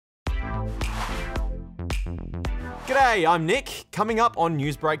G'day, I'm Nick. Coming up on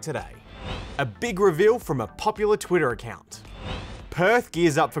Newsbreak today. A big reveal from a popular Twitter account. Perth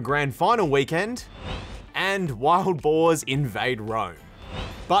gears up for Grand Final weekend. And wild boars invade Rome.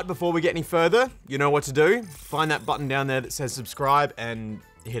 But before we get any further, you know what to do. Find that button down there that says subscribe and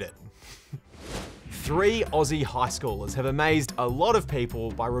hit it. 3 Aussie high schoolers have amazed a lot of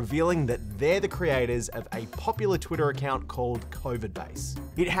people by revealing that they're the creators of a popular Twitter account called CovidBase.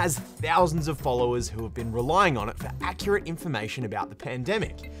 It has thousands of followers who have been relying on it for accurate information about the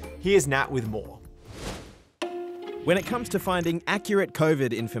pandemic. Here's Nat with more. When it comes to finding accurate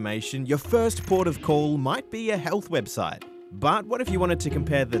COVID information, your first port of call might be a health website. But what if you wanted to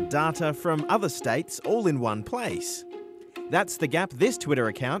compare the data from other states all in one place? That's the gap this Twitter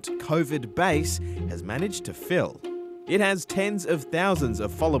account, CovidBase, has managed to fill. It has tens of thousands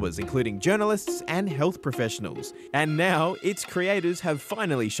of followers, including journalists and health professionals. And now its creators have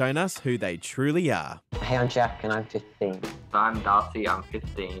finally shown us who they truly are. Hey, I'm Jack and I'm 15. I'm Darcy, I'm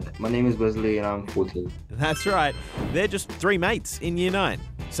 15. My name is Wesley and I'm 14. That's right, they're just 3 mates in Year 9.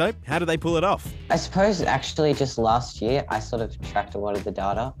 So, how do they pull it off? I suppose actually just last year I sort of tracked a lot of the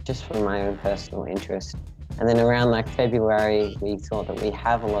data just for my own personal interest. And then around like February, we thought that we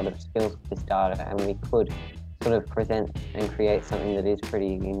have a lot of skills with this data and we could sort of present and create something that is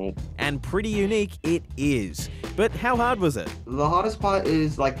pretty unique. And pretty unique it is. But how hard was it? The hardest part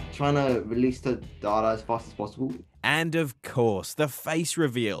is like trying to release the data as fast as possible. And of course, the face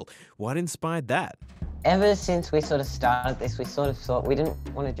reveal. What inspired that? Ever since we sort of started this, we sort of thought we didn't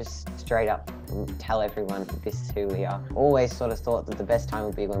want to just straight up tell everyone this is who we are. Always sort of thought that the best time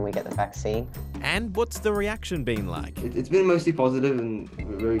would be when we get the vaccine. And what's the reaction been like? It's been mostly positive and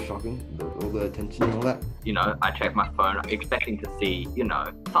very shocking, all the attention and all that. You know, I checked my phone expecting to see,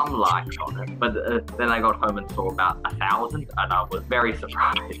 some likes on it. But then I got home and saw about 1,000 and I was very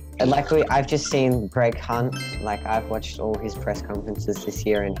surprised. I've just seen Greg Hunt. I've watched all his press conferences this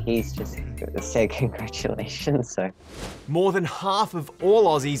year and he's just said congratulations. So, More than half of all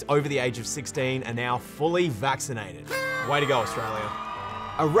Aussies over the age of 16 are now fully vaccinated. Way to go, Australia.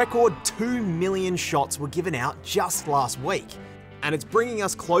 A record 2 million shots were given out just last week. And it's bringing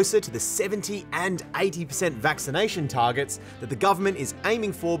us closer to the 70 and 80% vaccination targets that the government is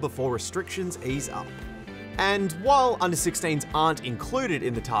aiming for before restrictions ease up. And while under 16s aren't included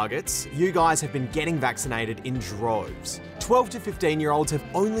in the targets, you guys have been getting vaccinated in droves. 12 to 15-year-olds have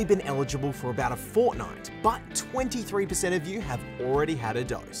only been eligible for about a fortnight, but 23% of you have already had a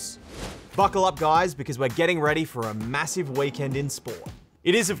dose. Buckle up, guys, because we're getting ready for a massive weekend in sport.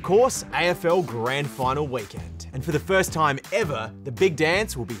 It is, of course, AFL Grand Final weekend, and for the first time ever, the big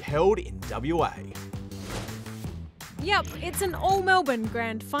dance will be held in WA. Yep, it's an all-Melbourne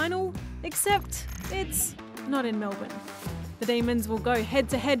Grand Final, except it's not in Melbourne. The Demons will go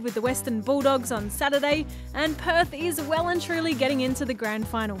head-to-head with the Western Bulldogs on Saturday, and Perth is well and truly getting into the Grand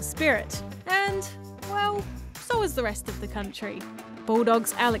Final spirit. And, well, so is the rest of the country.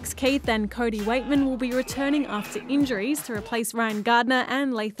 Bulldogs' Alex Keath and Cody Weightman will be returning after injuries to replace Ryan Gardner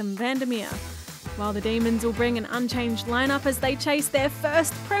and Laitham Vandermeer, while the Demons will bring an unchanged lineup as they chase their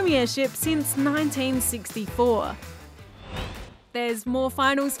first premiership since 1964. There's more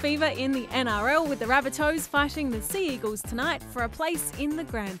finals fever in the NRL with the Rabbitohs fighting the Sea Eagles tonight for a place in the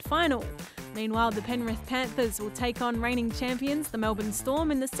Grand Final. Meanwhile, the Penrith Panthers will take on reigning champions the Melbourne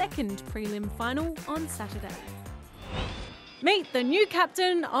Storm in the second prelim final on Saturday. Meet the new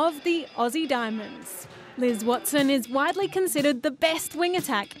captain of the Aussie Diamonds. Liz Watson is widely considered the best wing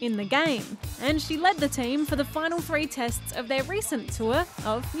attack in the game, and she led the team for the final 3 tests of their recent tour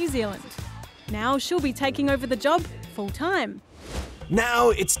of New Zealand. Now she'll be taking over the job full-time. Now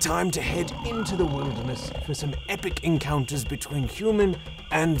it's time to head into the wilderness for some epic encounters between human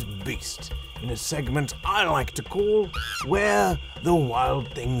and beast, in a segment I like to call Where the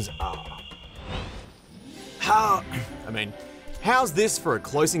Wild Things Are. How's this for a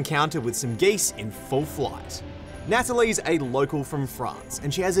close encounter with some geese in full flight? Natalie's a local from France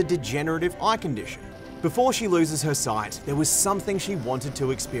and she has a degenerative eye condition. Before she loses her sight, there was something she wanted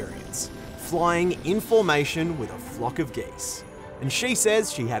to experience: flying in formation with a flock of geese. And she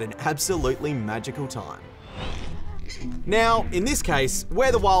says she had an absolutely magical time. Now, in this case,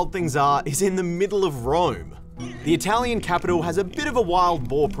 Where the Wild Things Are is in the middle of Rome. The Italian capital has a bit of a wild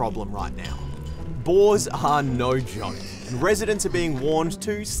boar problem right now. Boars are no joke, and residents are being warned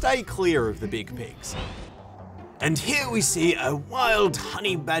to stay clear of the big pigs. And here we see a wild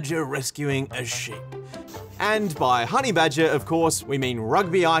honey badger rescuing a sheep. And by honey badger, of course, we mean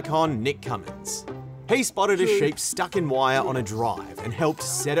rugby icon Nick Cummins. He spotted a sheep stuck in wire on a drive and helped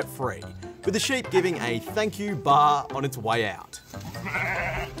set it free, with the sheep giving a thank you bar on its way out.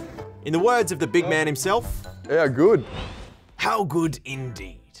 In the words of the big man himself, Yeah, good. how good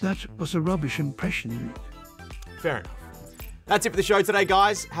indeed. That was a rubbish impression. Fair enough. That's it for the show today,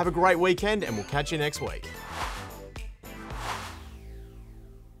 guys. Have a great weekend, and we'll catch you next week.